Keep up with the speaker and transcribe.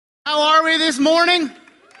How are we this morning?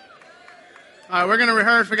 All right, we're going to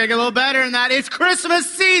rehearse. We're going to get a little better than that. It's Christmas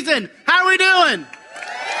season. How are we doing?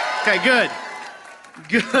 Okay, good.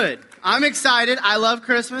 Good. I'm excited. I love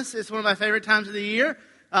Christmas. It's one of my favorite times of the year.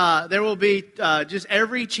 There will be just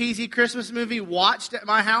every cheesy Christmas movie watched at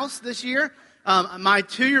my house this year. My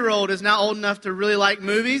 2-year-old is now old enough to really like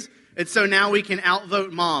movies, and so now we can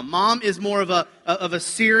outvote Mom. Mom is more of a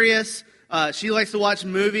serious. She likes to watch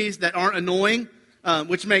movies that aren't annoying.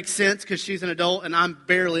 Which makes sense because she's an adult and I'm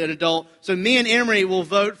barely an adult. So me and Emery will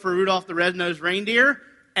vote for Rudolph the Red-Nosed Reindeer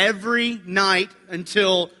every night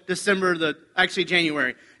until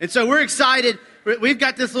January. And so we're excited. We've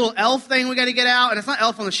got this little elf thing we got to get out. And it's not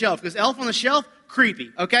Elf on the Shelf because Elf on the Shelf,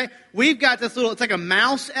 creepy, okay? We've got this it's like a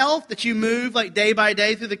mouse elf that you move like day by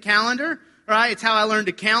day through the calendar, right? It's how I learned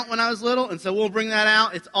to count when I was little. And so we'll bring that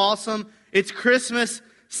out. It's awesome. It's Christmas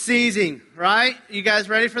season, right? You guys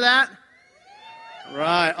ready for that?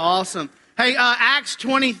 Right, awesome. Hey, Acts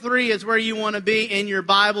 23 is where you want to be in your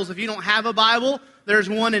Bibles. If you don't have a Bible, there's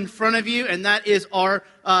one in front of you, and that is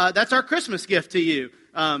that's our Christmas gift to you.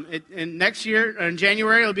 And next year, in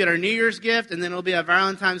January, it'll be our New Year's gift, and then it'll be a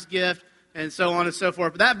Valentine's gift, and so on and so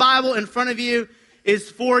forth. But that Bible in front of you is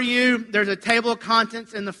for you. There's a table of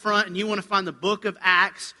contents in the front, and you want to find the book of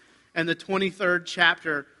Acts and the 23rd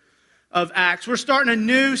chapter of Acts. We're starting a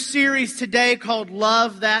new series today called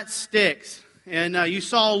Love That Sticks. And you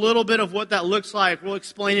saw a little bit of what that looks like. We'll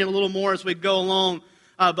explain it a little more as we go along.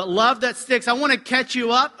 But love that sticks. I want to catch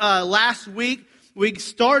you up. Last week, we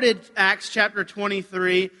started Acts chapter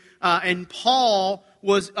 23. And Paul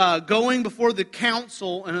was going before the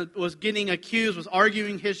council and was getting accused, was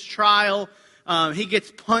arguing his trial. He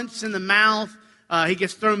gets punched in the mouth. He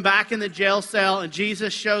gets thrown back in the jail cell. And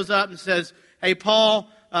Jesus shows up and says, "Hey, Paul,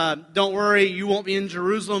 don't worry, you won't be in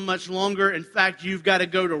Jerusalem much longer. In fact, you've got to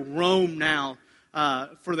go to Rome now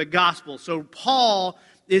for the gospel." So Paul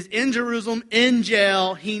is in Jerusalem, in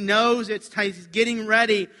jail. He knows he's getting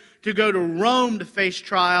ready to go to Rome to face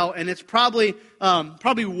trial, and it's probably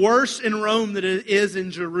worse in Rome than it is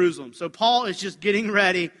in Jerusalem. So Paul is just getting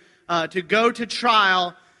ready to go to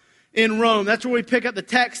trial in Rome. That's where we pick up the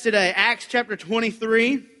text today, Acts chapter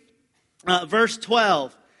 23, verse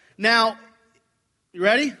 12. Now, you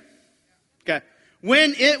ready? Okay.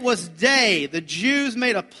 When it was day, the Jews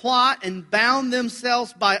made a plot and bound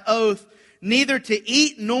themselves by oath neither to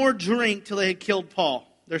eat nor drink till they had killed Paul.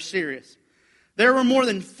 They're serious. There were more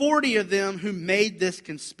than 40 of them who made this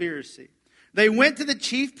conspiracy. They went to the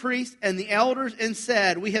chief priests and the elders and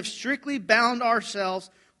said, "We have strictly bound ourselves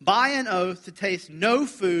by an oath to taste no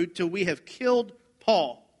food till we have killed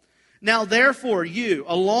Paul. Now therefore you,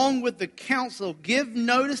 along with the council, give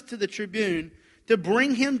notice to the tribune to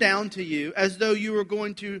bring him down to you as though you were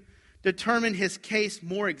going to determine his case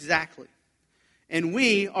more exactly. And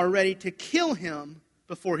we are ready to kill him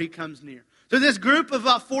before he comes near." So this group of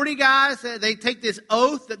about 40 guys, they take this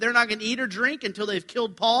oath that they're not going to eat or drink until they've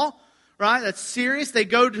killed Paul, right? That's serious. They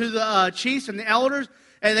go to the chiefs and the elders,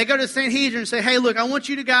 and they go to Sanhedrin and say, "Hey, look, I want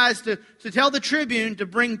you guys to tell the tribune to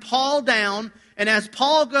bring Paul down. And as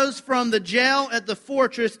Paul goes from the jail at the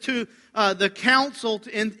fortress to the council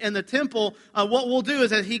in the temple, what we'll do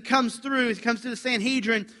is as he comes to the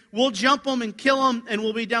Sanhedrin, we'll jump him and kill him, and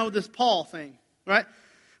we'll be done with this Paul thing." Right?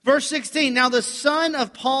 Verse 16, now the son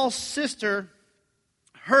of Paul's sister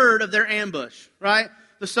heard of their ambush. Right?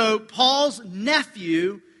 So Paul's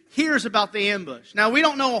nephew hears about the ambush. Now we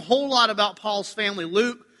don't know a whole lot about Paul's family.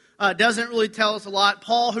 Luke doesn't really tell us a lot.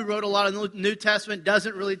 Paul, who wrote a lot of the New Testament,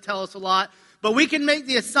 doesn't really tell us a lot. But we can make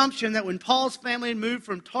the assumption that when Paul's family moved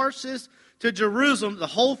from Tarsus to Jerusalem, the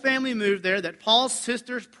whole family moved there, that Paul's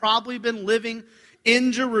sister's probably been living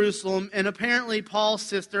in Jerusalem, and apparently Paul's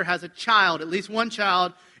sister has a child, at least one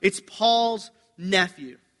child. It's Paul's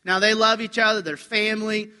nephew. Now, they love each other, they're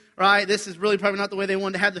family, right? This is really probably not the way they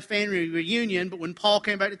wanted to have the family reunion, but when Paul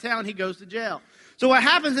came back to town, he goes to jail. So what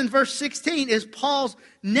happens in verse 16 is Paul's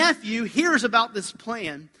nephew hears about this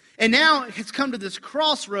plan. And now it's come to this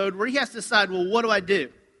crossroad where he has to decide, well, what do I do?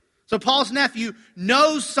 So Paul's nephew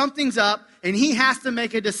knows something's up, and he has to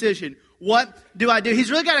make a decision. What do I do?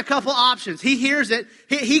 He's really got a couple options. He hears it.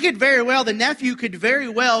 The nephew could very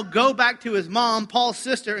well go back to his mom, Paul's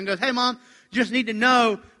sister, and goes, "Hey, Mom, just need to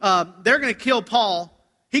know they're going to kill Paul."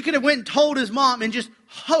 He could have went and told his mom and just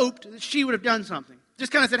hoped that she would have done something.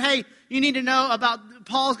 Just kind of said, "Hey, you need to know about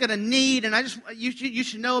Paul's got a need, and you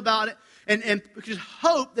should know about it." And just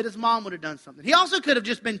hope that his mom would have done something. He also could have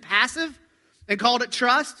just been passive and called it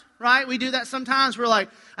trust, right? We do that sometimes. We're like,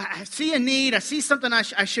 I see a need. I see something. I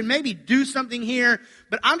should maybe do something here.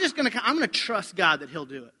 But I'm going to trust God that he'll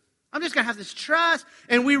do it. I'm just going to have this trust.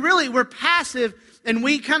 And we're passive and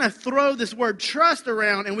we kind of throw this word trust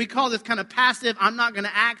around, and we call this kind of passive, I'm not going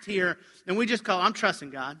to act here, and we just call, I'm trusting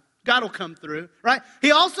God. God will come through, right?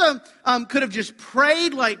 He also could have just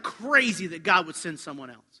prayed like crazy that God would send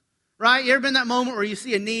someone else, right? You ever been that moment where you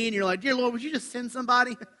see a need, and you're like, dear Lord, would you just send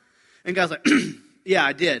somebody? And God's like, yeah,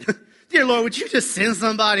 I did. Dear Lord, would you just send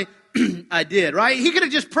somebody? I did, right? He could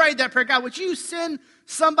have just prayed that prayer. God, would you send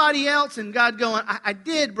somebody else? And God going, I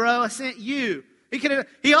did, bro. I sent you.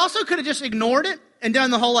 He also could have just ignored it and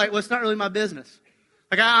done the whole like, well, it's not really my business.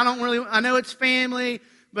 Like, I know it's family,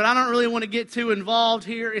 but I don't really want to get too involved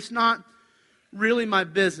here. It's not really my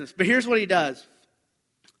business. But here's what he does.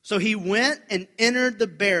 So he went and entered the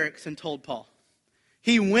barracks and told Paul.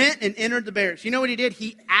 He went and entered the barracks. You know what he did?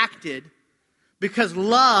 He acted, because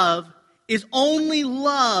love is only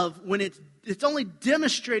love when it's only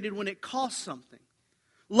demonstrated when it costs something.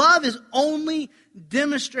 Love is only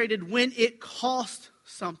demonstrated when it costs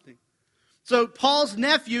something. So Paul's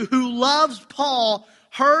nephew, who loves Paul,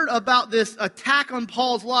 heard about this attack on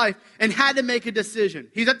Paul's life and had to make a decision.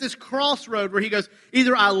 He's at this crossroad where he goes,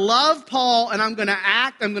 either I love Paul and I'm going to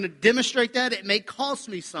act, I'm going to demonstrate that, it may cost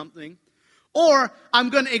me something, or I'm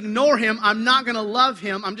going to ignore him, I'm not going to love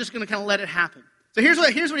him, I'm just going to kind of let it happen. So here's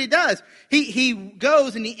what he does. He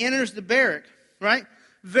goes and he enters the barrack, right?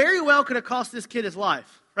 Very well could have cost this kid his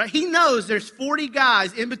life. Right? He knows there's 40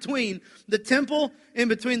 guys in between the temple, in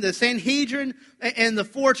between the Sanhedrin and the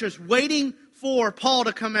fortress, waiting for Paul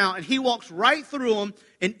to come out. And he walks right through them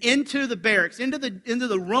and into the barracks, into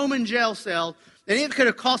the Roman jail cell. And it could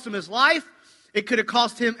have cost him his life. It could have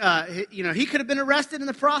cost him, he could have been arrested in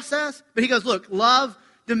the process. But he goes, look, love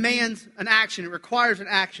demands an action. It requires an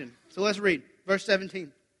action. So let's read verse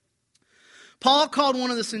 17. Paul called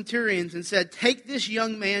one of the centurions and said, take this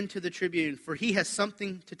young man to the tribune, for he has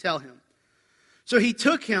something to tell him. So he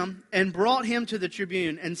took him and brought him to the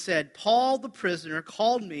tribune and said, Paul the prisoner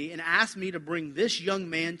called me and asked me to bring this young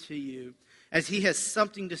man to you, as he has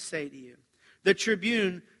something to say to you. The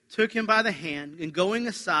tribune took him by the hand and going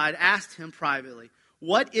aside asked him privately,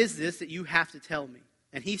 what is this that you have to tell me?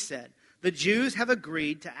 And he said, the Jews have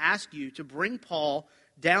agreed to ask you to bring Paul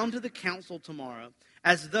down to the council tomorrow,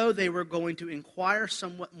 as though they were going to inquire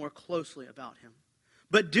somewhat more closely about him.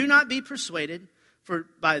 But do not be persuaded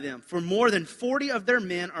by them, for more than 40 of their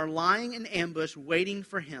men are lying in ambush waiting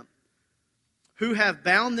for him, who have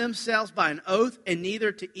bound themselves by an oath and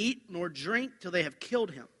neither to eat nor drink till they have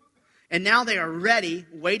killed him. And now they are ready,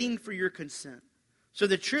 waiting for your consent. So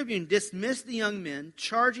the tribune dismissed the young men,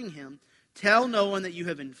 charging him, tell no one that you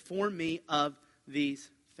have informed me of these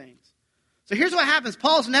things. So here's what happens.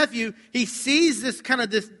 Paul's nephew, he sees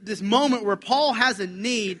this moment where Paul has a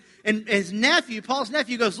need, and Paul's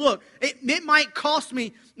nephew goes, look, it might cost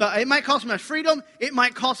me my freedom, it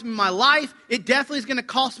might cost me my life, it definitely is going to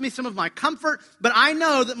cost me some of my comfort, but I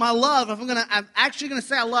know that my love, if I'm actually going to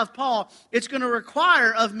say I love Paul, it's going to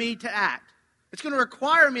require of me to act. It's going to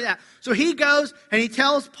require me that. So he goes and he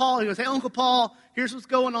tells Paul, he goes, hey, Uncle Paul, here's what's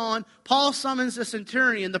going on. Paul summons the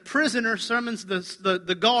centurion. The prisoner summons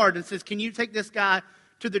the guard and says, can you take this guy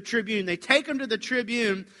to the tribune? They take him to the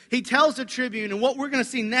tribune. He tells the tribune, and what we're going to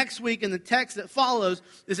see next week in the text that follows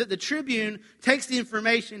is that the tribune takes the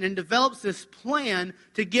information and develops this plan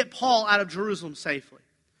to get Paul out of Jerusalem safely.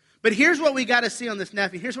 But here's what we got to see on this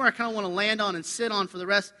nephew. Here's where I kind of want to land on and sit on for the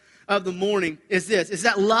rest of the morning is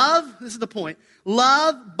that love, this is the point,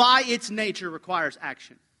 love by its nature requires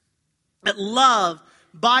action. That love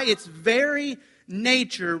by its very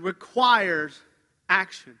nature requires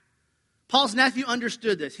action. Paul's nephew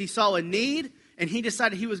understood this. He saw a need and he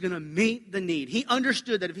decided he was going to meet the need. He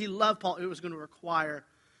understood that if he loved Paul, it was going to require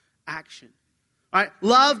action. All right?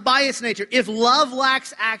 Love by its nature. If love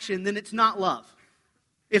lacks action, then it's not love.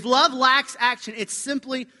 If love lacks action, it's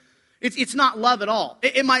not love at all.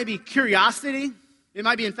 It might be curiosity. It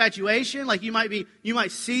might be infatuation. Like you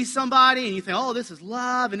might see somebody and you think, oh, this is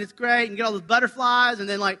love and it's great, and get all those butterflies, and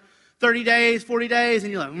then like 30 days, 40 days,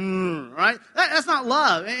 and you're like, right? That's not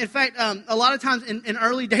love. In fact, a lot of times in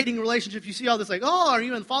early dating relationships, you see all this like, oh, are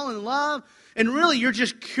you falling in love? And really, you're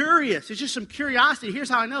just curious. It's just some curiosity. Here's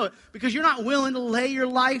how I know it. Because you're not willing to lay your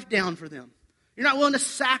life down for them. You're not willing to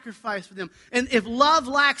sacrifice for them. And if love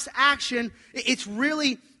lacks action, it's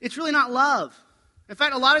really not love. In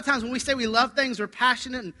fact, a lot of times when we say we love things, we're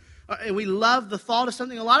passionate and we love the thought of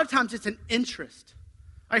something, a lot of times it's an interest.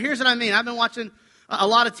 All right, here's what I mean. I've been watching a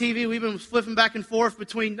lot of TV. We've been flipping back and forth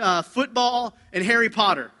between football and Harry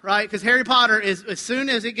Potter, right? Because Harry Potter is, as soon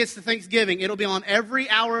as it gets to Thanksgiving, it'll be on every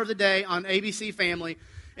hour of the day on ABC Family.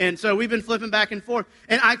 And so we've been flipping back and forth.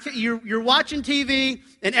 And you're watching TV,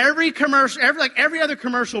 and every commercial, every other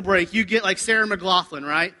commercial break, you get like Sarah McLachlan,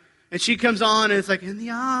 right? And she comes on and it's like, in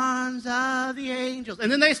the arms of the angels. And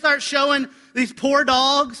then they start showing these poor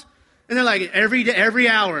dogs. And they're like, every day, every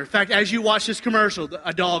hour. In fact, as you watch this commercial,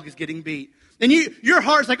 a dog is getting beat. And your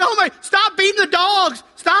heart's like, oh my, stop beating the dogs.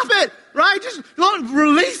 Stop it, right? Just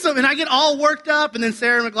release them. And I get all worked up. And then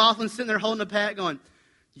Sarah McLaughlin's sitting there holding a pet going,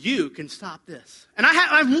 you can stop this. And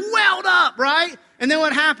I'm welled up, right? And then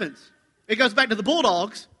what happens? It goes back to the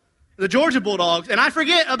Bulldogs. The Georgia Bulldogs, and I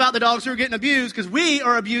forget about the dogs who are getting abused because we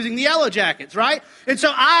are abusing the Yellow Jackets, right? And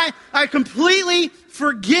so I completely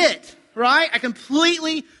forget, right? I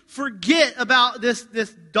completely forget about this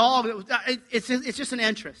dog. It's just an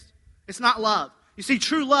interest. It's not love. You see,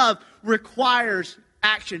 true love requires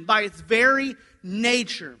action. By its very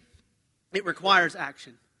nature, it requires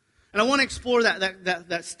action. And I want to explore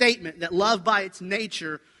that statement, that love by its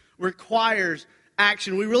nature requires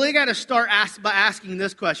action. We really got to start by asking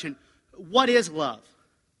this question. What is love?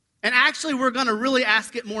 And actually, we're going to really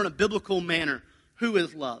ask it more in a biblical manner. Who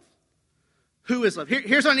is love? Who is love?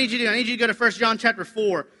 Here's what I need you to do. I need you to go to 1 John chapter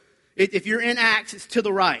 4. If you're in Acts, it's to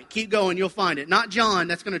the right. Keep going, you'll find it. Not John,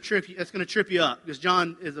 that's going to trip you up. Because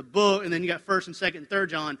John is a book, and then you got 1st and 2nd and 3rd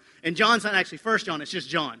John. And John's not actually 1 John, it's just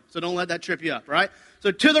John. So don't let that trip you up, right?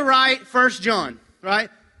 So to the right, 1 John, right?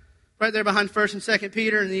 Right there behind 1st and 2nd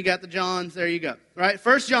Peter, and then you got the Johns. There you go, right?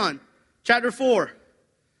 1 John chapter 4.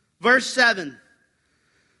 Verse 7.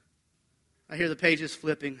 I hear the pages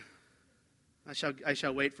flipping. I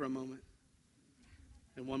shall wait for a moment.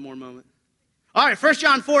 And one more moment. All right, 1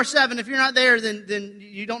 John 4:7. If you're not there, then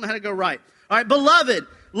you don't know how to go right. All right, beloved,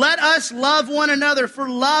 let us love one another, for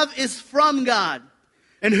love is from God.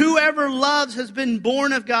 And whoever loves has been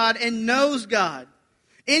born of God and knows God.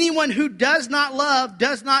 Anyone who does not love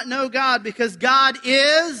does not know God, because God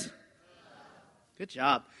is... Good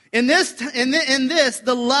job. In this,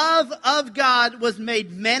 the love of God was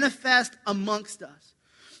made manifest amongst us,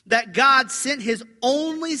 that God sent his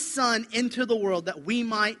only Son into the world that we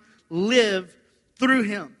might live through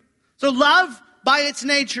him. So love, by its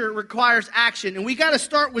nature, requires action. And we got to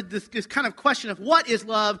start with this kind of question of what is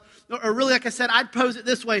love? Or really, like I said, I'd pose it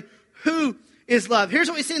this way. Who is love? Here's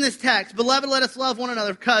what we see in this text. Beloved, let us love one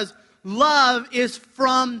another, because love is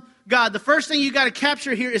from God. The first thing you got to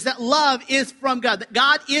capture here is that love is from God. That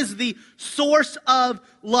God is the source of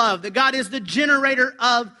love. That God is the generator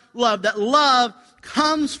of love. That love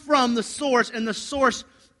comes from the source, and the source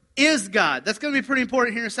is God. That's going to be pretty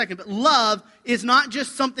important here in a second. But love is not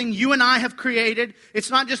just something you and I have created.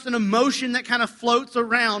 It's not just an emotion that kind of floats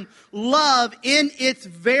around. Love, in its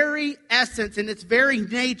very essence, in its very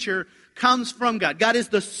nature, comes from God. God is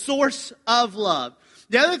the source of love.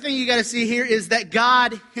 The other thing you got to see here is that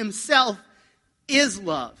God himself is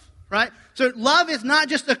love, right? So love is not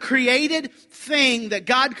just a created thing that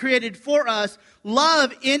God created for us.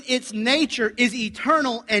 Love in its nature is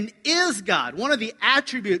eternal and is God. One of the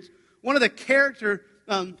attributes, one of the character,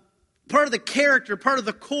 part of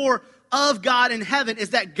the core of God in heaven is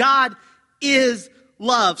that God is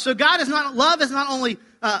love. So love is not only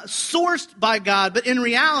sourced by God, but in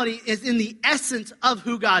reality is in the essence of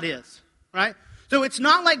who God is, right? So it's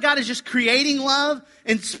not like God is just creating love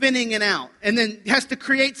and spinning it out and then has to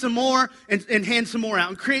create some more and hand some more out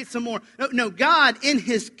and create some more. No, God in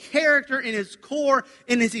his character, in his core,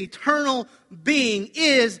 in his eternal being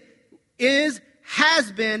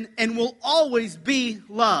has been, and will always be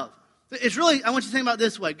love. It's really, I want you to think about it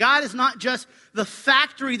this way. God is not just the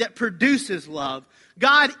factory that produces love.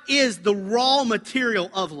 God is the raw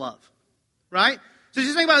material of love, right? So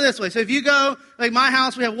just think about it this way. So if you go, like my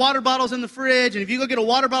house, we have water bottles in the fridge. And if you go get a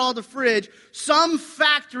water bottle out of the fridge, some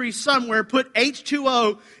factory somewhere put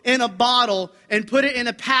H2O in a bottle and put it in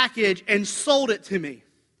a package and sold it to me.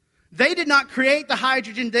 They did not create the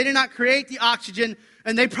hydrogen. They did not create the oxygen.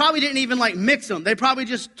 And they probably didn't even mix them. They probably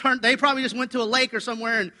just went to a lake or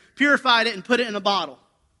somewhere and purified it and put it in a bottle,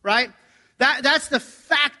 right? That's the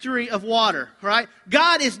factory of water, right?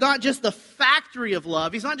 God is not just the factory of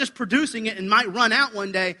love. He's not just producing it and might run out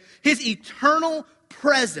one day. His eternal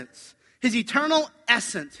presence, his eternal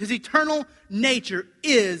essence, his eternal nature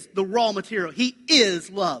is the raw material. He is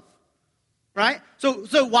love, right?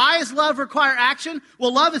 So why does love require action?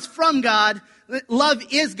 Well, love is from God. Love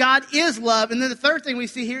is God, is love. And then the third thing we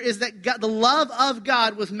see here is that God, the love of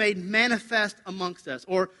God was made manifest amongst us,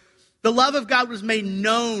 or the love of God was made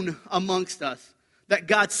known amongst us, that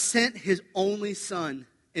God sent his only Son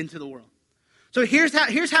into the world. So here's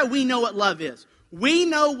how we know what love is. We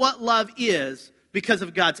know what love is because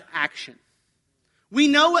of God's action. We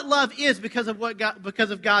know what love is because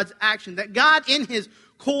of God's action. That God in his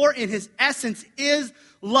core, in his essence, is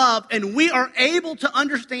love, and we are able to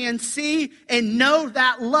understand, see, and know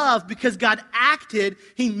that love because God acted.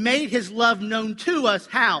 He made his love known to us.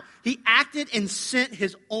 How? He acted and sent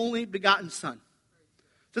his only begotten Son.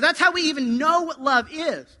 So that's how we even know what love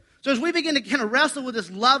is. So as we begin to kind of wrestle with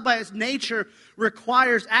this, love by its nature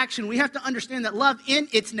requires action. We have to understand that love in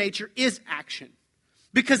its nature is action.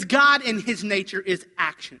 Because God in his nature is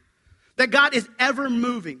action. That God is ever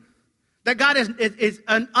moving. That God is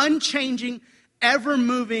an unchanging, ever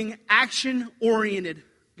moving, action-oriented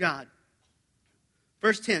God.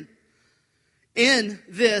 Verse 10. In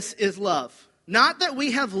this is love. Not that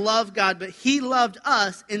we have loved God, but he loved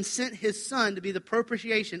us and sent his Son to be the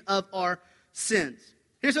propitiation of our sins.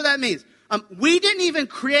 Here's what that means. We didn't even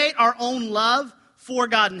create our own love for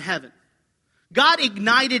God in heaven. God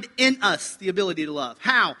ignited in us the ability to love.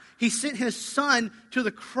 How? He sent his Son to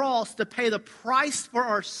the cross to pay the price for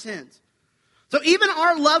our sins. So even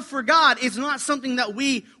our love for God is not something that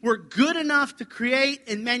we were good enough to create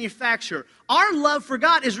and manufacture. Our love for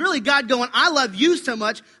God is really God going, I love you so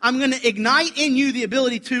much, I'm going to ignite in you the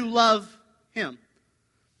ability to love him.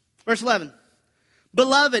 Verse 11.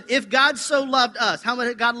 Beloved, if God so loved us, how much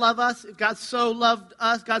did God love us? If God so loved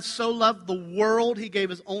us, God so loved the world, he gave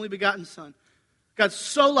his only begotten Son. God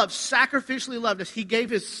so loved, sacrificially loved us, he gave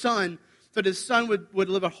his Son so that his Son would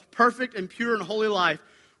live a perfect and pure and holy life,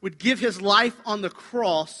 would give his life on the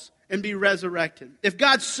cross and be resurrected. If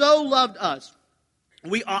God so loved us,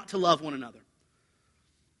 we ought to love one another.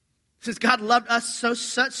 Since God loved us such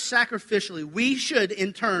sacrificially, we should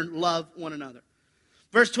in turn love one another.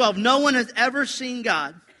 Verse 12, no one has ever seen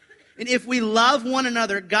God. And if we love one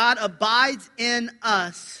another, God abides in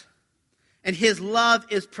us, and his love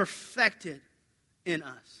is perfected in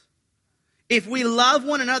us. If we love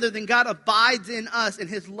one another, then God abides in us, and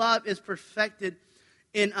his love is perfected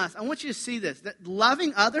in us. I want you to see this, that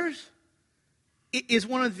loving others is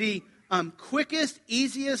one of the quickest,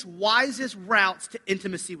 easiest, wisest routes to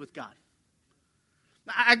intimacy with God.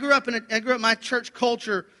 I grew up in my church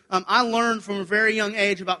culture. I learned from a very young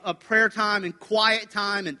age about a prayer time and quiet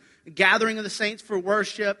time and gathering of the saints for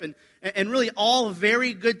worship and really all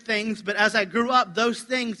very good things. But as I grew up, those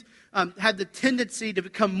things had the tendency to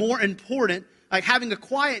become more important. Like having a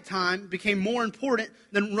quiet time became more important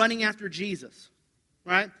than running after Jesus.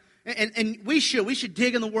 Right? And we should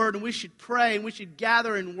dig in the Word, and we should pray, and we should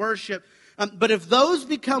gather and worship. But if those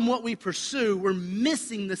become what we pursue, we're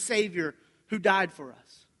missing the Savior who died for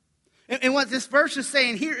us. And what this verse is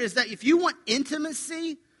saying here is that if you want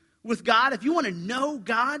intimacy with God, if you want to know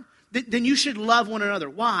God, then you should love one another.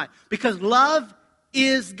 Why? Because love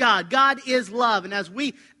is God. God is love. And as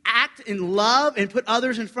we act in love and put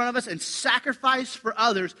others in front of us and sacrifice for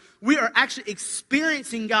others, we are actually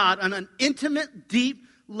experiencing God on an intimate, deep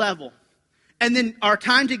level. And then our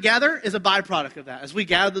time together is a byproduct of that. As we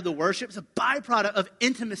gather the worship, it's a byproduct of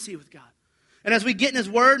intimacy with God. And as we get in his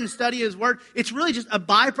word and study his word, it's really just a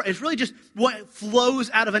byproduct. It's really just what flows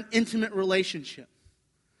out of an intimate relationship.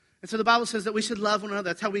 And so the Bible says that we should love one another.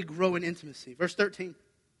 That's how we grow in intimacy. Verse 13.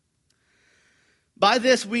 By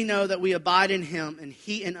this we know that we abide in him and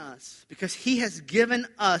he in us, because he has given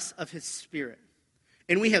us of his Spirit.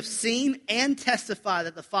 And we have seen and testify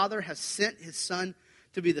that the Father has sent his Son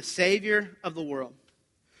to be the Savior of the world.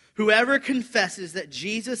 Whoever confesses that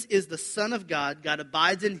Jesus is the Son of God, God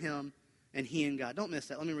abides in him and he in God. Don't miss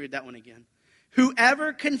that. Let me read that one again.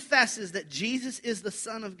 Whoever confesses that Jesus is the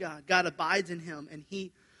Son of God, God abides in him and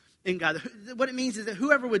he in God. What it means is that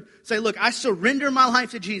whoever would say, look, I surrender my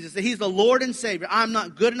life to Jesus, that he's the Lord and Savior. I'm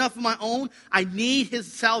not good enough on my own. I need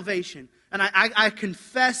his salvation. And I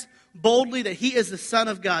confess boldly that he is the Son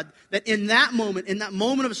of God. That in that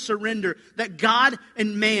moment of surrender, that God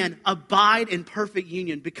and man abide in perfect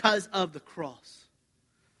union because of the cross.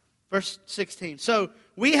 Verse 16. So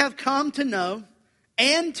we have come to know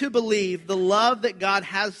and to believe the love that God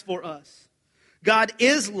has for us. God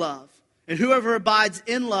is love. And whoever abides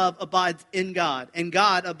in love abides in God, and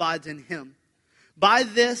God abides in him. By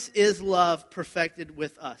this is love perfected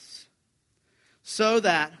with us, so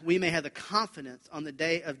that we may have the confidence on the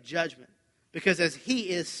day of judgment, because as he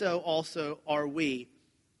is, so also are we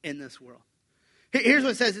in this world. Here's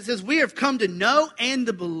what it says. It says, we have come to know and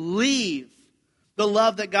to believe the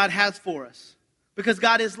love that God has for us, because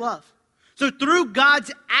God is love. So through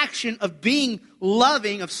God's action of being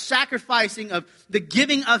loving, of sacrificing, of the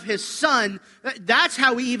giving of his Son, that's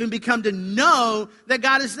how we even become to know that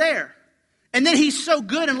God is there. And then he's so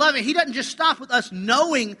good and loving. He doesn't just stop with us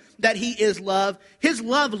knowing that he is love. His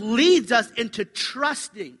love leads us into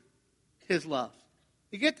trusting his love.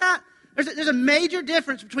 You get that? There's a major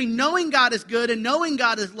difference between knowing God is good and knowing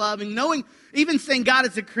God is loving, knowing, even saying God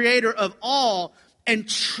is the creator of all. and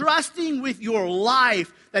trusting with your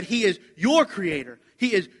life that he is your creator.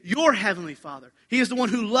 He is your heavenly Father. He is the one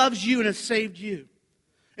who loves you and has saved you.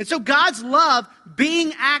 And so God's love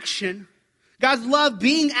being action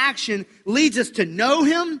leads us to know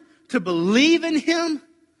him, to believe in him.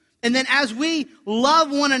 And then as we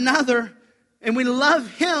love one another and we love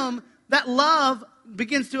him, that love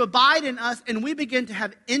begins to abide in us and we begin to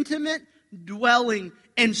have intimate dwelling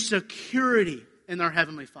and security in our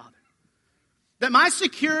Heavenly Father. That my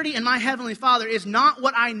security in my Heavenly Father is not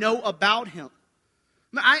what I know about him.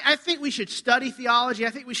 I think we should study theology. I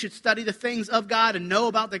think we should study the things of God and know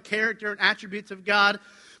about the character and attributes of God.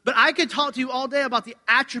 But I could talk to you all day about the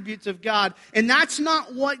attributes of God, and that's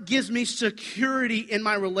not what gives me security in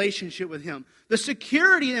my relationship with him. The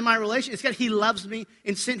security in my relationship is that he loves me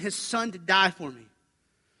and sent his son to die for me.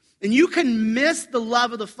 And you can miss the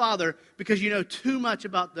love of the Father because you know too much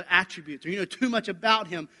about the attributes, or you know too much about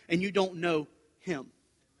him and you don't know him.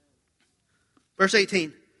 Verse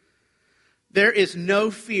 18. There is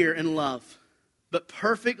no fear in love, but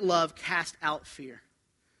perfect love casts out fear.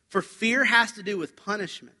 For fear has to do with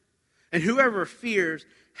punishment. And whoever fears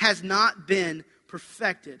has not been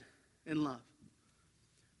perfected in love.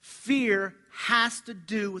 Fear has to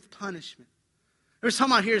do with punishment. There's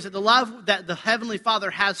talking about here is that the love that the Heavenly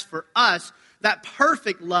Father has for us, that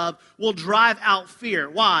perfect love will drive out fear.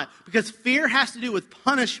 Why? Because fear has to do with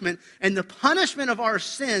punishment, and the punishment of our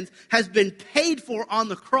sins has been paid for on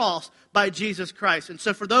the cross by Jesus Christ. And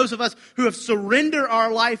so for those of us who have surrendered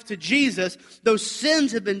our life to Jesus, those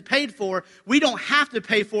sins have been paid for. We don't have to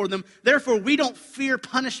pay for them. Therefore, we don't fear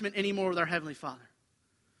punishment anymore with our Heavenly Father.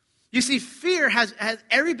 You see, fear has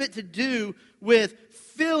every bit to do with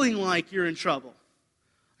feeling like you're in trouble.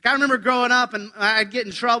 I remember growing up, and I'd get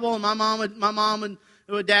in trouble, and my mom and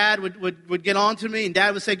dad would get on to me, and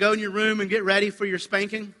dad would say, go in your room and get ready for your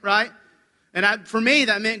spanking, right? And for me,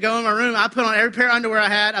 that meant go in my room. I put on every pair of underwear I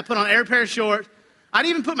had. I put on every pair of shorts. I'd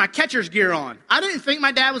even put my catcher's gear on. I didn't think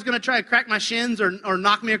my dad was going to try to crack my shins or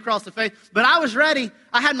knock me across the face, but I was ready.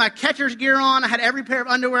 I had my catcher's gear on. I had every pair of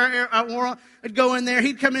underwear I wore. I'd go in there.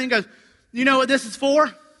 He'd come in and goes, you know what this is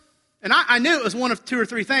for? And I knew it was one of two or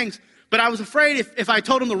three things. But I was afraid if I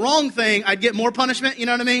told him the wrong thing, I'd get more punishment. You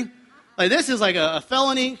know what I mean? Like, this is like a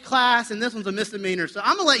felony class, and this one's a misdemeanor. So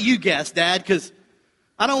I'm going to let you guess, Dad, because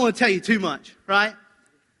I don't want to tell you too much, right?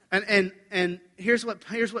 And here's what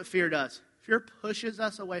fear does. Fear pushes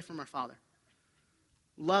us away from our Father.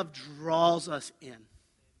 Love draws us in.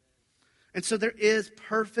 And so there is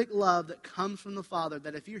perfect love that comes from the Father,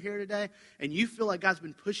 that if you're here today and you feel like God's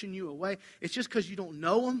been pushing you away, it's just because you don't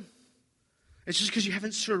know him. It's just because you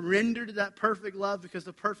haven't surrendered to that perfect love, because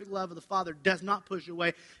the perfect love of the Father does not push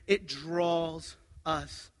away. It draws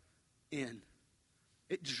us in.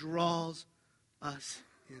 It draws us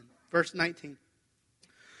in. Verse 19.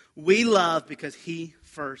 We love because he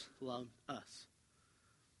first loved us.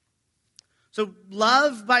 So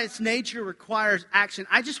love by its nature requires action.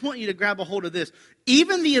 I just want you to grab a hold of this.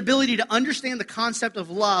 Even the ability to understand the concept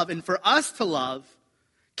of love and for us to love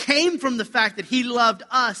came from the fact that he loved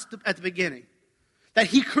us at the beginning. That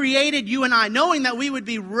he created you and I, knowing that we would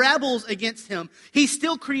be rebels against him. He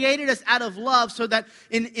still created us out of love so that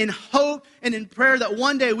in hope and in prayer that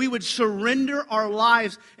one day we would surrender our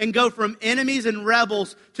lives and go from enemies and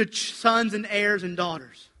rebels to sons and heirs and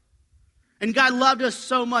daughters. And God loved us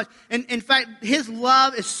so much. And in fact, his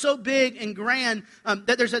love is so big and grand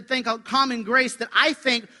that there's a thing called common grace that I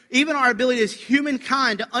think even our ability as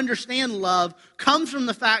humankind to understand love comes from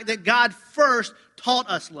the fact that God first taught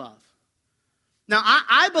us love. Now,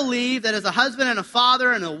 I believe that as a husband and a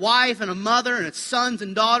father and a wife and a mother and sons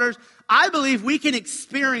and daughters, I believe we can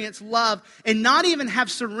experience love and not even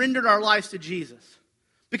have surrendered our lives to Jesus.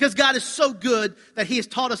 Because God is so good that he has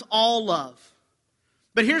taught us all love.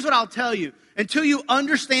 But here's what I'll tell you. Until you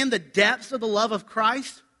understand the depths of the love of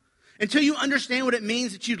Christ, until you understand what it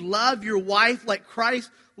means that you love your wife like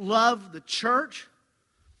Christ loved the church,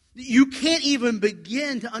 you can't even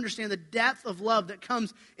begin to understand the depth of love that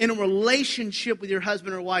comes in a relationship with your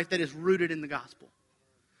husband or wife that is rooted in the gospel.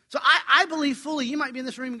 So I believe fully, you might be in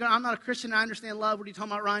this room and go, I'm not a Christian, I understand love. What are you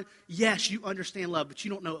talking about, Ryan? Yes, you understand love, but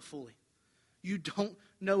you don't know it fully. You don't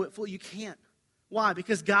know it fully. You can't. Why?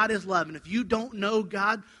 Because God is love. And if you don't know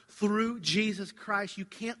God through Jesus Christ, you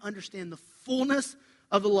can't understand the fullness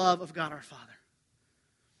of the love of God our Father.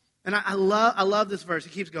 And I love this verse.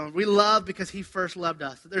 It keeps going. We love because he first loved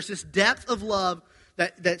us. There's this depth of love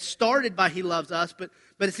that started by he loves us, but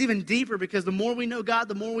it's even deeper because the more we know God,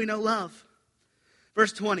 the more we know love.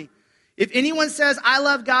 Verse 20. If anyone says, I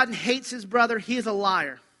love God and hates his brother, he is a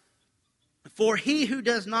liar. For he who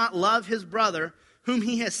does not love his brother whom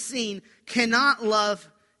he has seen cannot love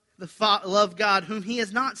God whom he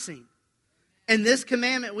has not seen. And this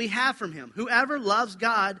commandment we have from him: whoever loves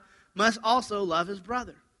God must also love his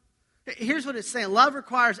brother. Here's what it's saying. Love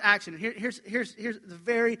requires action. Here's the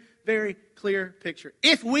very, very clear picture.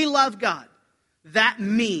 If we love God, that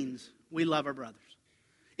means we love our brothers.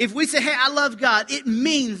 If we say, hey, I love God, it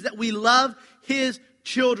means that we love his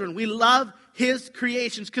children. We love his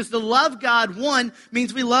creations. Because to love God, one,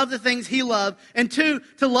 means we love the things he loved. And two,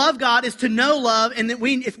 to love God is to know love. And that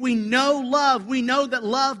if we know love, we know that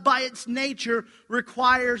love by its nature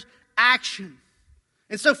requires action.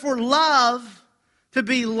 And so for love to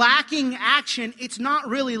be lacking action, it's not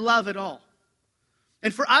really love at all.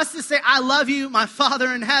 And for us to say, I love you, my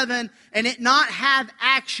Father in heaven, and it not have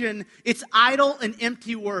action, it's idle and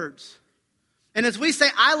empty words. And as we say,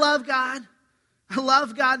 I love God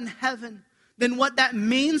in heaven, then what that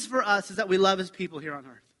means for us is that we love his people here on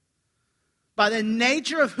earth. By the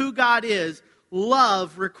nature of who God is,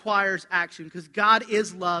 love requires action, because God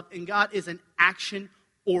is love, and God is an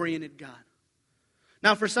action-oriented God.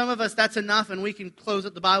 Now, for some of us, that's enough, and we can close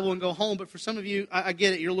up the Bible and go home. But for some of you, I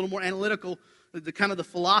get it. You're a little more analytical. The kind of the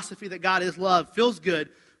philosophy that God is love feels good,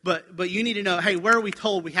 but you need to know, hey, where are we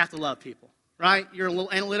told we have to love people, right? You're a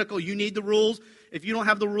little analytical. You need the rules. If you don't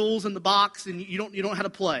have the rules in the box, and you don't know how to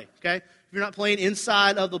play, okay? If you're not playing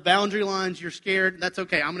inside of the boundary lines, you're scared. That's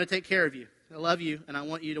okay. I'm going to take care of you. I love you, and I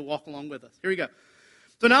want you to walk along with us. Here we go.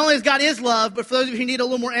 So not only is God is love, but for those of you who need a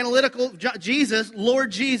little more analytical, Jesus,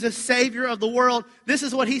 Lord Jesus, Savior of the world, this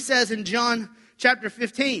is what he says in John chapter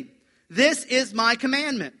 15. This is my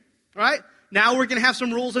commandment, right? Now we're going to have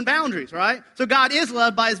some rules and boundaries, right? So God is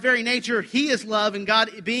love by his very nature. He is love, and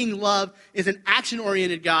God being love is an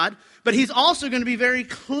action-oriented God. But he's also going to be very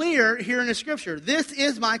clear here in the scripture. This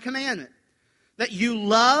is my commandment, that you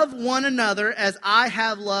love one another as I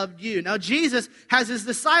have loved you. Now, Jesus has his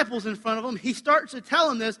disciples in front of him. He starts to tell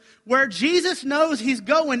them this. Where Jesus knows he's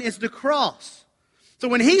going is the cross. So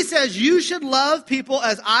when he says you should love people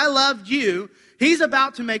as I loved you, he's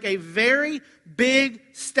about to make a very big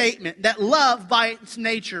statement that love by its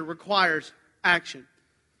nature requires action.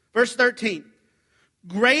 Verse 13.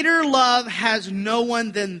 Greater love has no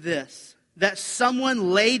one than this, that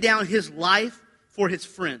someone lay down his life for his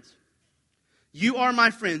friends. You are my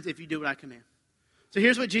friends if you do what I command. So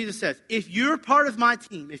here's what Jesus says. If you're part of my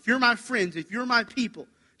team, if you're my friends, if you're my people,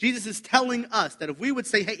 Jesus is telling us that if we would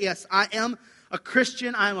say, hey, yes, I am a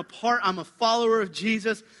Christian, I'm a follower of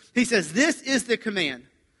Jesus. He says, this is the command,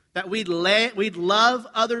 that we'd love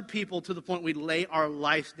other people to the point we'd lay our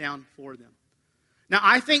lives down for them. Now,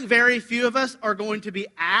 I think very few of us are going to be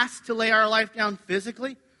asked to lay our life down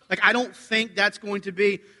physically. Like, I don't think that's going to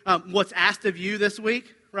be what's asked of you this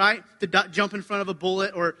week, right? To jump in front of a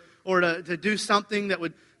bullet or to do something that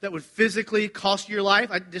would physically cost you your life.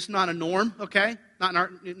 Just not a norm, okay?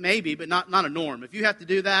 Maybe, but not a norm. If you have to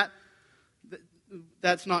do that,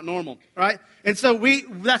 that's not normal, right? And so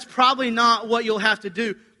that's probably not what you'll have to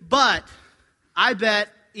do. But I bet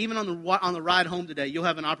even on the ride home today, you'll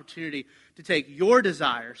have an opportunity to take your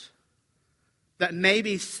desires that may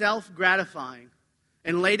be self-gratifying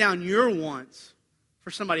and lay down your wants for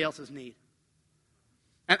somebody else's need.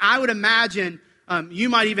 And I would imagine you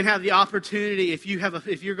might even have the opportunity if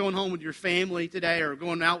you're going home with your family today or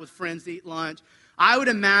going out with friends to eat lunch. I would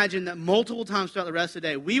imagine that multiple times throughout the rest of the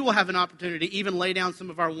day, we will have an opportunity to even lay down some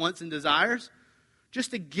of our wants and desires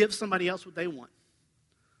just to give somebody else what they want.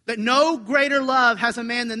 That no greater love has a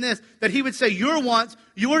man than this, that he would say your wants,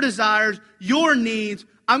 your desires, your needs,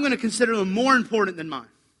 I'm going to consider them more important than mine.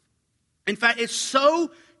 In fact, it's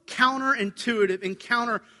so counterintuitive and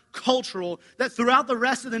countercultural that throughout the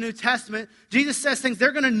rest of the New Testament, Jesus says things,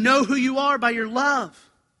 they're going to know who you are by your love.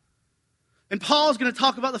 And Paul's going to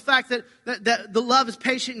talk about the fact that the love is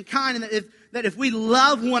patient and kind, and that if we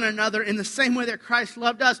love one another in the same way that Christ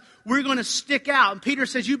loved us, we're going to stick out. And Peter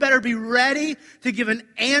says, you better be ready to give an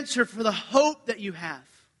answer for the hope that you have.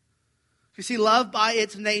 You see, love by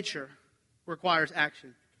its nature requires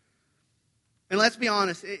action. And let's be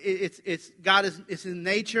honest, it's in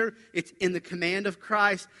nature, it's in the command of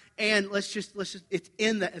Christ, and it's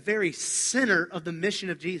in the very center of the mission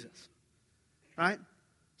of Jesus. Right?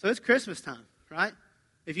 So it's Christmas time, right?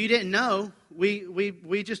 If you didn't know,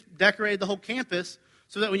 we just decorated the whole campus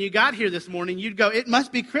so that when you got here this morning, you'd go, it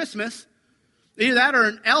must be Christmas. Either that or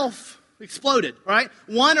an elf exploded, right?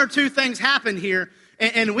 One or two things happened here,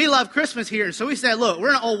 and we love Christmas here. So we said, look, we're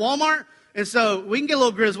in an old Walmart, and so we can get a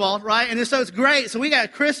little Griswold, right? And so it's great. So we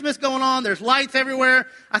got Christmas going on. There's lights everywhere.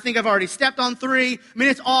 I think I've already stepped on 3. I mean,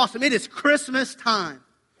 it's awesome. It is Christmas time.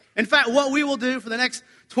 In fact, what we will do for the next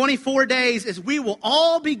 24 days is we will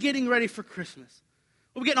all be getting ready for Christmas.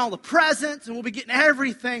 We'll be getting all the presents, and we'll be getting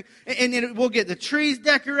everything. And then we'll get the trees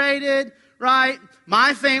decorated, right?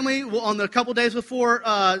 My family will, on the couple days before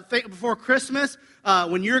Christmas,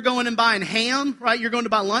 when you're going and buying ham, right? You're going to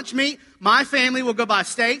buy lunch meat. My family will go buy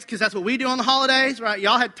steaks because that's what we do on the holidays, right?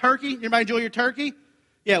 Y'all had turkey. Anybody enjoy your turkey?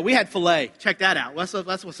 Yeah, we had filet. Check that out.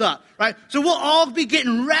 That's what's up, right? So we'll all be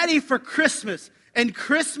getting ready for Christmas. And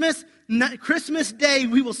Christmas Day,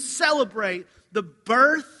 we will celebrate the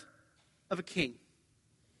birth of a king.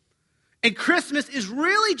 And Christmas is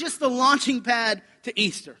really just the launching pad to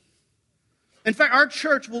Easter. In fact, our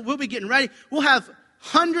church, we'll be getting ready. We'll have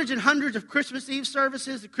hundreds and hundreds of Christmas Eve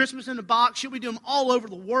services, the Christmas in the box. We'll be doing them all over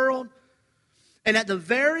the world. And at the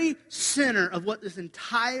very center of what this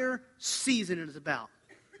entire season is about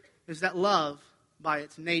is that love, by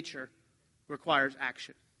its nature, requires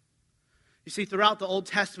action. You see, throughout the Old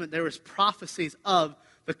Testament, there was prophecies of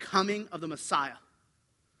the coming of the Messiah.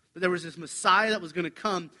 That there was this Messiah that was going to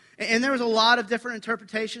come. And there was a lot of different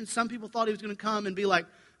interpretations. Some people thought he was going to come and be like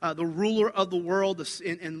the ruler of the world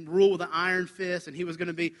and rule with an iron fist. And he was going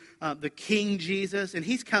to be the King Jesus. And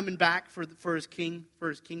he's coming back for his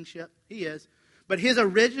kingship. He is. But his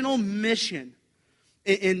original mission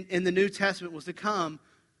in the New Testament was to come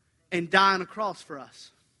and die on a cross for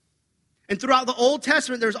us. And throughout the Old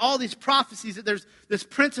Testament, there's all these prophecies that there's this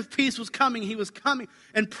Prince of Peace was coming. He was coming.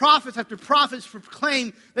 And prophets after prophets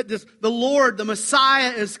proclaim that the Lord, the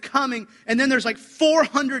Messiah, is coming. And then there's like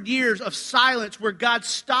 400 years of silence where God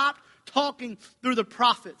stopped talking through the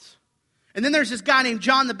prophets. And then there's this guy named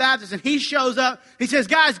John the Baptist, and he shows up. He says,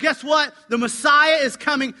 guys, guess what? The Messiah is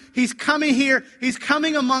coming. He's coming here. He's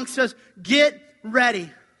coming amongst us. Get ready.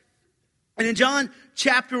 And in John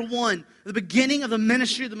chapter 1, the beginning of the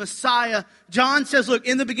ministry of the Messiah, John says, look,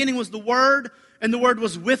 in the beginning was the Word, and the Word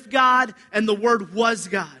was with God, and the Word was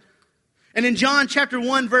God. And in John chapter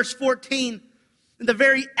 1, verse 14, in the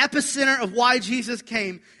very epicenter of why Jesus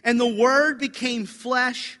came, and the Word became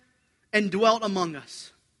flesh and dwelt among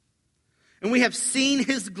us. And we have seen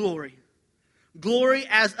His glory, glory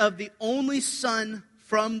as of the only Son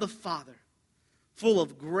from the Father, full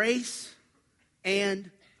of grace and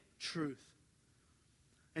truth.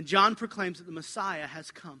 And John proclaims that the Messiah has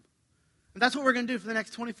come. And that's what we're going to do for the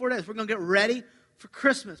next 24 days. We're going to get ready for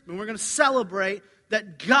Christmas. And we're going to celebrate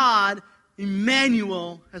that God,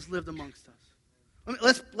 Emmanuel, has lived amongst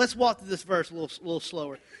us. Let's walk through this verse a little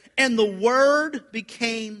slower. And the Word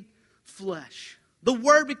became flesh. The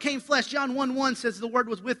Word became flesh. John 1:1 says the Word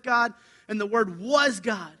was with God and the Word was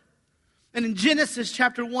God. And in Genesis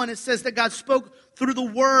chapter 1, it says that God spoke through the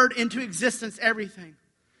Word into existence everything.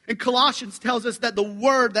 And Colossians tells us that the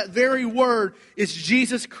Word, that very Word, is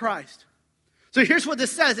Jesus Christ. So here's what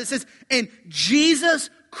this says. It says, and Jesus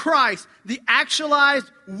Christ, the actualized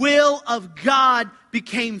will of God,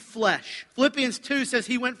 became flesh. Philippians 2 says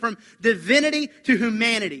he went from divinity to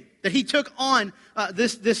humanity. That he took on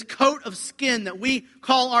this coat of skin that we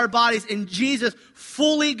call our bodies. And Jesus,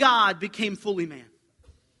 fully God, became fully man.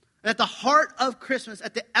 And at the heart of Christmas,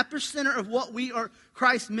 at the epicenter of what we are,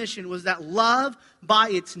 Christ's mission, was that love, by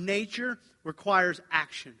its nature, requires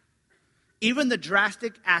action. Even the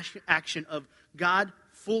drastic action of God,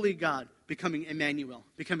 fully God, becoming Emmanuel,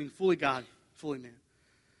 becoming fully God, fully man.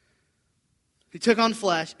 He took on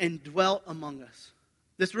flesh and dwelt among us.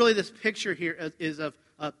 This picture here is of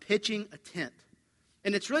pitching a tent.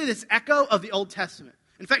 And it's really this echo of the Old Testament.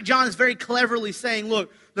 In fact, John is very cleverly saying,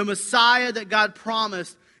 look, the Messiah that God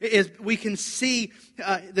promised is, we can see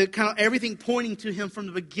the kind of everything pointing to him from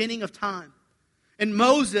the beginning of time. And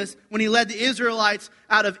Moses, when he led the Israelites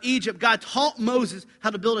out of Egypt, God taught Moses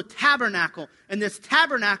how to build a tabernacle. And this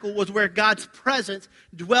tabernacle was where God's presence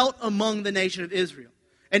dwelt among the nation of Israel.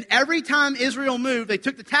 And every time Israel moved, they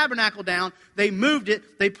took the tabernacle down, they moved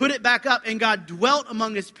it, they put it back up, and God dwelt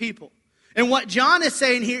among his people. And what John is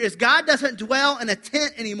saying here is God doesn't dwell in a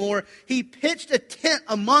tent anymore. He pitched a tent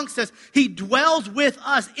amongst us. He dwells with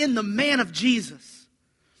us in the man of Jesus.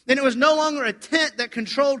 Then it was no longer a tent that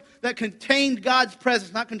contained God's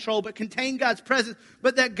presence, not controlled, but contained God's presence,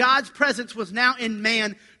 but that God's presence was now in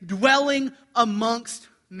man, dwelling amongst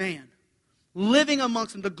man, living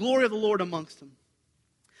amongst them, the glory of the Lord amongst them.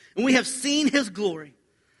 And we have seen his glory,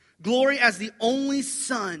 glory as the only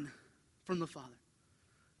Son from the Father.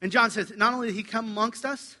 And John says, not only did he come amongst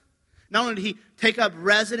us, not only did he take up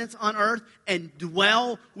residence on earth and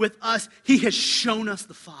dwell with us, he has shown us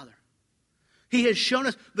the Father. He has shown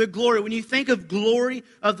us the glory. When you think of glory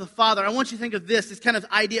of the Father, I want you to think of this kind of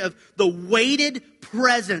idea of the weighted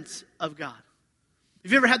presence of God.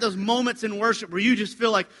 Have you ever had those moments in worship where you just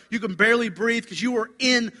feel like you can barely breathe because you were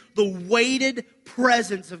in the weighted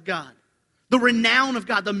presence of God? the renown of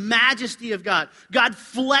God, the majesty of God, God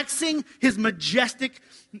flexing his majestic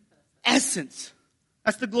essence.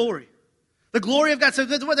 That's the glory. The glory of God. So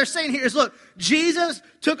what they're saying here is, look, Jesus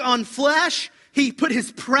took on flesh. He put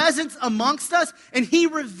his presence amongst us, and he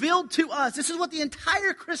revealed to us. This is what the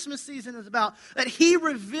entire Christmas season is about, that he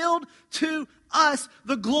revealed to us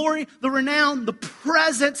the glory, the renown, the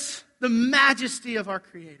presence, the majesty of our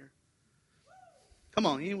Creator. Come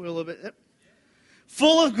on, you will a little bit.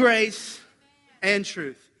 Full of grace and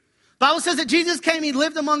truth. The Bible says that Jesus came, he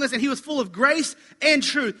lived among us, and he was full of grace and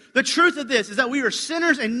truth. The truth of this is that we are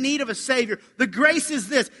sinners in need of a Savior. The grace is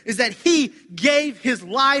this, is that he gave his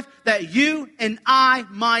life that you and I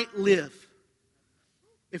might live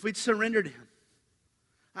if we'd surrender to him.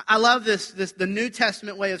 I love this, the New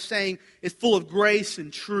Testament way of saying is full of grace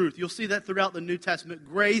and truth. You'll see that throughout the New Testament,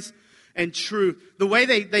 grace and truth. The way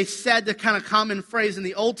they said the kind of common phrase in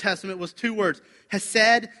the Old Testament was two words,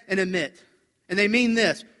 hesed and emit. And they mean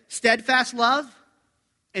this, steadfast love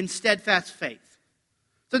and steadfast faith.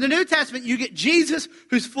 So in the New Testament, you get Jesus,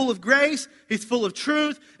 who's full of grace, he's full of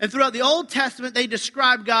truth. And throughout the Old Testament, they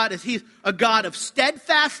describe God as he's a God of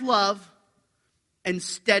steadfast love and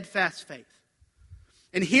steadfast faith.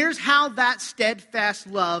 And here's how that steadfast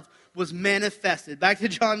love was manifested. Back to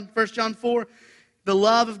 1 John 4, the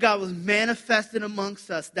love of God was manifested amongst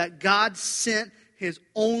us, that God sent his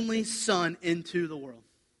only Son into the world.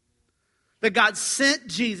 That God sent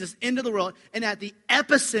Jesus into the world, and at the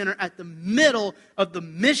epicenter, at the middle of the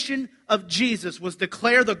mission of Jesus was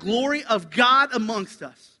declare the glory of God amongst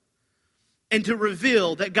us and to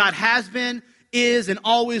reveal that God has been, is, and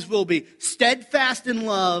always will be steadfast in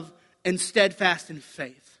love and steadfast in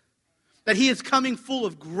faith. That he is coming full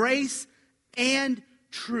of grace and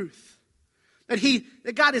truth.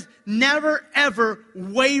 That God has never, ever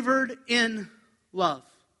wavered in love.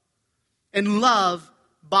 And love,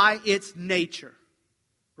 by its nature,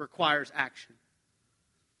 requires action.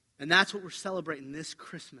 And that's what we're celebrating this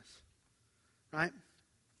Christmas. Right?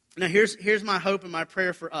 Now here's my hope and my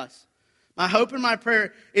prayer for us. My hope and my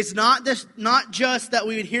prayer is not just that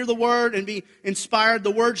we would hear the word and be inspired. The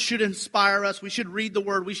word should inspire us. We should read the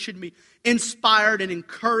word. We should be inspired and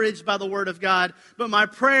encouraged by the word of God. But my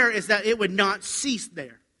prayer is that it would not cease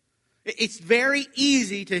there. It's very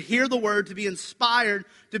easy to hear the word, to be inspired,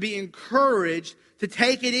 to be encouraged, to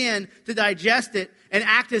take it in, to digest it, and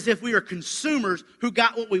act as if we are consumers who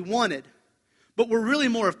got what we wanted. But we're really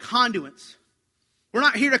more of conduits. We're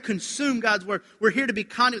not here to consume God's word. We're here to be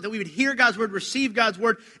conduits, that we would hear God's word, receive God's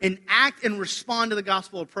word, and act and respond to the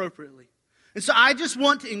gospel appropriately. And so I just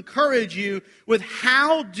want to encourage you with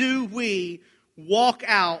how do we walk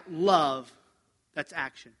out love that's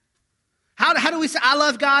action? How do we say, I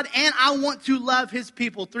love God and I want to love his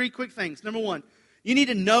people? 3 quick things. Number 1, you need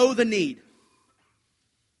to know the need.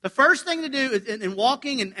 The first thing to do in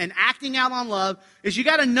walking and acting out on love is you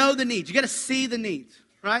got to know the needs. You got to see the needs,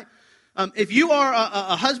 right? If you are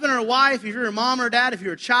a husband or a wife, if you're a mom or a dad, if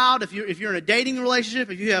you're a child, if you're in a dating relationship,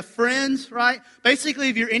 if you have friends, right? Basically,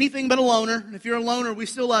 if you're anything but a loner, if you're a loner, we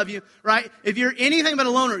still love you, right? If you're anything but a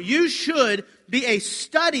loner, you should be a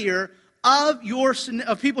studier of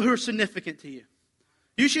people who are significant to you.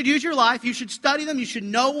 You should use your life. You should study them. You should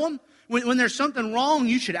know them. When there's something wrong,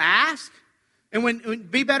 you should ask. And when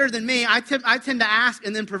be better than me, I tend to ask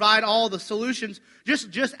and then provide all the solutions.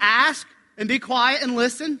 Just ask and be quiet and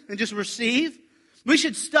listen and just receive. We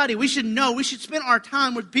should study. We should know. We should spend our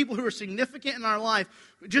time with people who are significant in our life,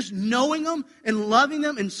 just knowing them and loving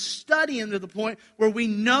them and studying to the point where we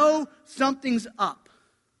know something's up.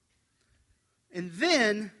 And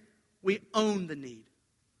then we own the need.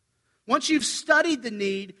 Once you've studied the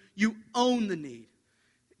need, you own the need.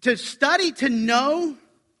 To study, to know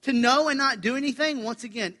and not do anything, once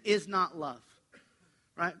again, is not love.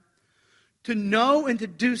 Right? To know and to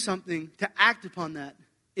do something, to act upon that,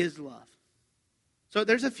 is love. So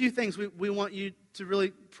there's a few things we want you to really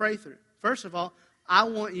pray through. First of all, I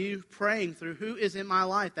want you praying through who is in my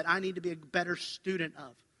life that I need to be a better student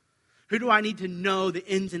of. Who do I need to know the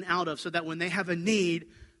ins and outs of so that when they have a need,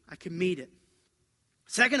 I can meet it.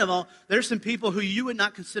 Second of all, there's some people who you would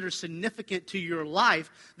not consider significant to your life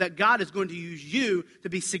that God is going to use you to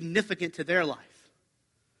be significant to their life.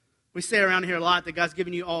 We say around here a lot that God's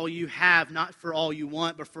given you all you have, not for all you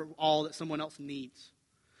want, but for all that someone else needs.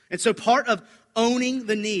 And so part of owning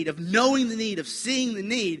the need, of knowing the need, of seeing the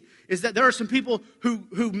need, is that there are some people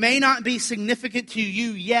who may not be significant to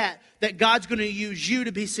you yet, that God's going to use you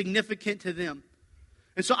to be significant to them.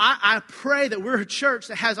 And so I pray that we're a church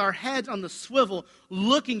that has our heads on the swivel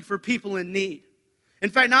looking for people in need. In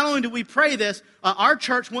fact, not only do we pray this, our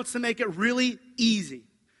church wants to make it really easy.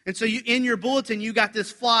 And so in your bulletin, you got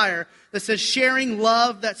this flyer that says sharing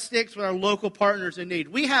love that sticks with our local partners in need.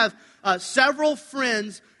 We have several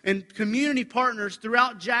friends and community partners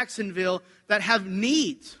throughout Jacksonville that have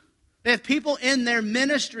needs. They have people in their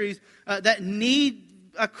ministries that need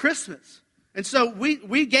a Christmas. And so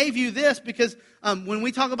we gave you this because when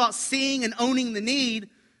we talk about seeing and owning the need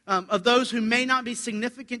of those who may not be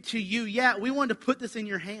significant to you yet, we wanted to put this in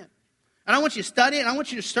your hand. And I want you to study it, and I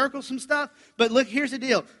want you to circle some stuff. But look, here's the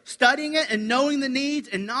deal. Studying it and knowing the needs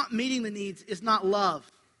and not meeting the needs is not love.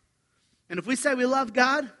 And if we say we love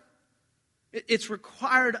God, it's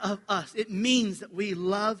required of us. It means that we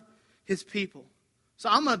love His people. So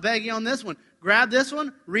I'm going to beg you on this one. Grab this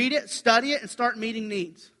one, read it, study it, and start meeting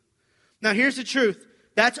needs. Now, here's the truth.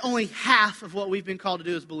 That's only half of what we've been called to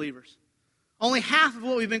do as believers. Only half of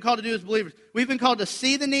what we've been called to do as believers. We've been called to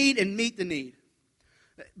see the need and meet the need.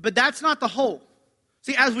 But that's not the whole.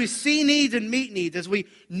 See, as we see needs and meet needs, as we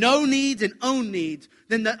know needs and own needs,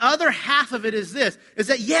 then the other half of it is this, is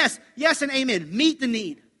that yes and amen, meet the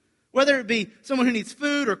need. Whether it be someone who needs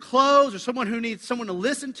food or clothes or someone who needs someone to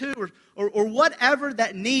listen to or whatever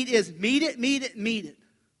that need is, meet it.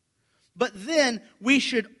 But then we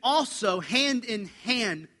should also hand in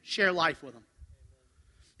hand share life with them.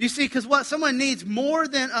 You see, because what someone needs more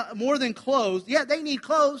than clothes, yeah, they need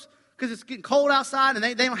clothes, because it's getting cold outside and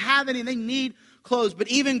they don't have any and they need clothes. But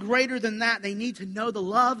even greater than that, they need to know the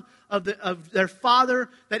love of their Father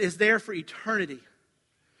that is there for eternity.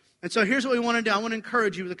 And so here's what we want to do. I want to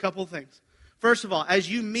encourage you with a couple of things. First of all, as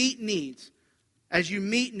you meet needs, I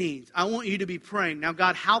want you to be praying, now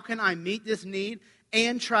God, how can I meet this need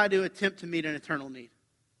and try to attempt to meet an eternal need?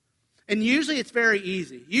 And usually it's very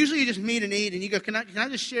easy. Usually you just meet a need and you go, can I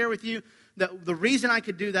just share with you that the reason I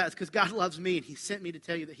could do that is because God loves me and He sent me to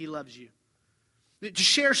tell you that He loves you. To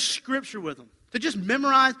share Scripture with them. To just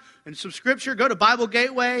memorize and some Scripture. Go to Bible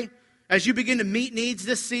Gateway. As you begin to meet needs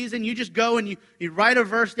this season, you just go and you write a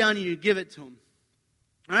verse down and you give it to them.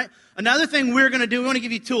 All right? Another thing we're going to do, we want to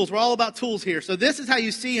give you tools. We're all about tools here. So this is how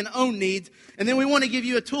you see and own needs. And then we want to give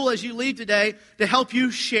you a tool as you leave today to help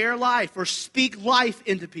you share life or speak life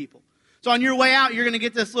into people. So on your way out, you're going to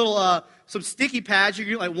get this little, some sticky pads. You're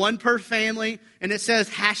going to get like one per family. And it says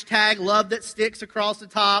hashtag love that sticks across the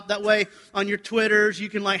top. That way on your Twitters, you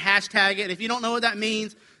can like hashtag it. If you don't know what that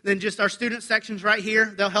means, then just our student section's right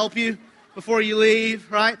here. They'll help you before you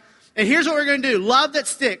leave, right? And here's what we're going to do. Love that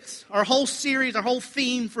sticks. Our whole series, our whole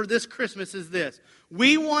theme for this Christmas is this.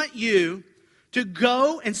 We want you to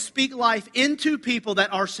go and speak life into people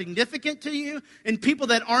that are significant to you and people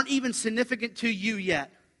that aren't even significant to you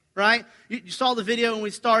yet. Right? You saw the video when we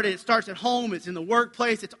started. It starts at home. It's in the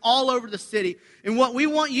workplace. It's all over the city. And what we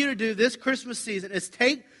want you to do this Christmas season is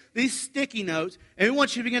take these sticky notes and we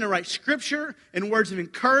want you to begin to write Scripture and words of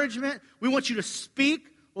encouragement. We want you to speak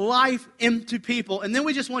life into people. And then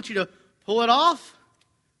we just want you to pull it off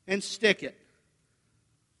and stick it.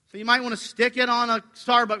 So you might want to stick it on a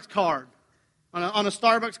Starbucks card. On a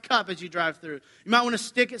Starbucks cup as you drive through. You might want to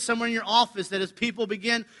stick it somewhere in your office that as people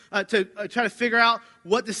begin to try to figure out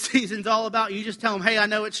what the season's all about, you just tell them, hey, I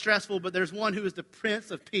know it's stressful, but there's one who is the Prince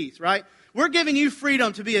of Peace, right? We're giving you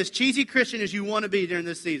freedom to be as cheesy Christian as you want to be during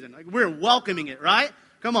this season. Like, we're welcoming it, right?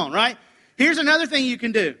 Come on, right? Here's another thing you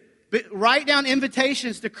can do. Write down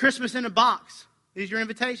invitations to Christmas in a box. These are your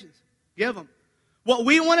invitations. Give them. What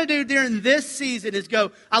we want to do during this season is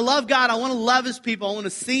go, I love God, I want to love His people, I want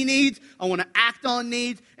to see needs, I want to act on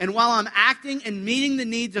needs, and while I'm acting and meeting the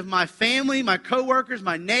needs of my family, my coworkers,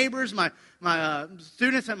 my neighbors, my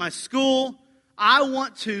students at my school, I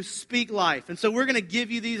want to speak life. And so we're going to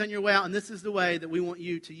give you these on your way out, and this is the way that we want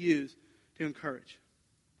you to use to encourage.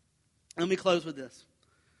 Let me close with this.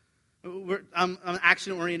 I'm an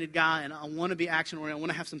action-oriented guy, and I want to be action-oriented. I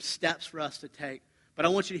want to have some steps for us to take, but I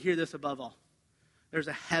want you to hear this above all. There's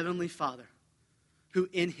a heavenly Father who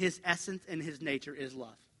in His essence and His nature is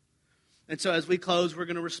love. And so as we close, we're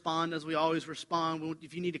going to respond as we always respond.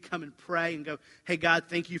 If you need to come and pray and go, hey, God,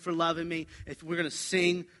 thank you for loving me. If we're going to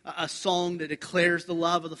sing a song that declares the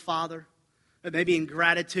love of the Father, that maybe in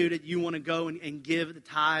gratitude that you want to go and give the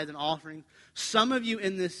tithe and offering. Some of you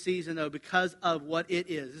in this season, though, because of what it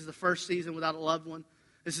is, this is the first season without a loved one.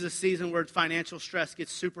 This is a season where financial stress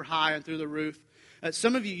gets super high and through the roof.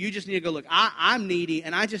 Some of you just need to go, look, I'm needy,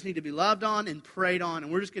 and I just need to be loved on and prayed on.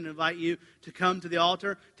 And we're just going to invite you to come to the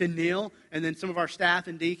altar, to kneel, and then some of our staff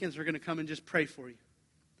and deacons are going to come and just pray for you.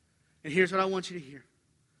 And here's what I want you to hear.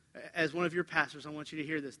 As one of your pastors, I want you to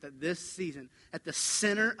hear this, that this season, at the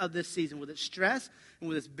center of this season, with its stress and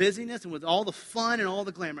with its busyness and with all the fun and all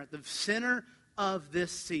the glamour, at the center of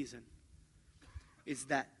this season is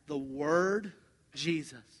that the Word,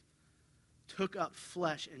 Jesus, took up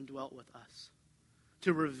flesh and dwelt with us,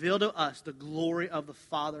 to reveal to us the glory of the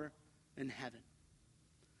Father in heaven.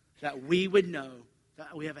 That we would know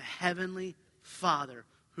that we have a heavenly Father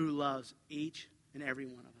who loves each and every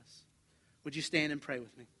one of us. Would you stand and pray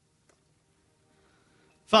with me?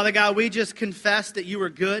 Father God, we just confess that you are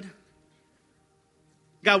good.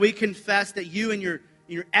 God, we confess that you in your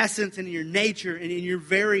essence and in your nature and in your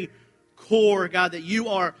very core, God, that you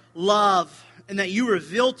are love and that you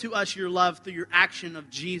reveal to us your love through your action of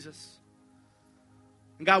Jesus.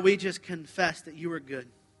 And God, we just confess that you are good.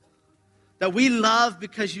 That we love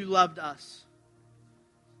because you loved us.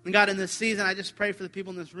 And God, in this season, I just pray for the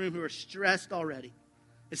people in this room who are stressed already.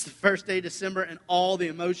 It's the first day of December and all the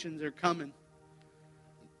emotions are coming.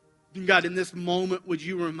 And God, in this moment, would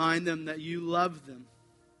you remind them that you love them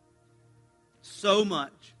so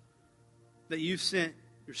much that you sent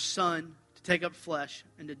your Son to take up flesh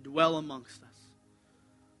and to dwell amongst us.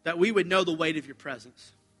 That we would know the weight of your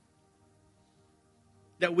presence.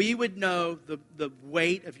 That we would know the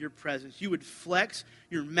weight of your presence. You would flex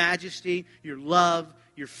your majesty, your love,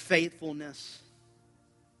 your faithfulness.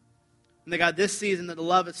 And that God, this season, that the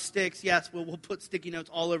love that sticks, yes, we'll put sticky notes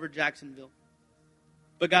all over Jacksonville.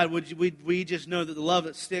 But God, we just know that the love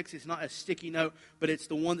that sticks is not a sticky note, but it's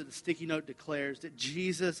the one that the sticky note declares, that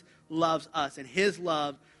Jesus loves us. And his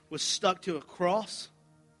love was stuck to a cross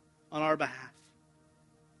on our behalf.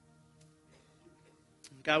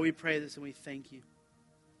 God, we pray this and we thank you.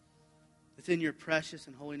 It's in your precious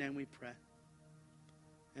and holy name we pray.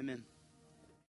 Amen.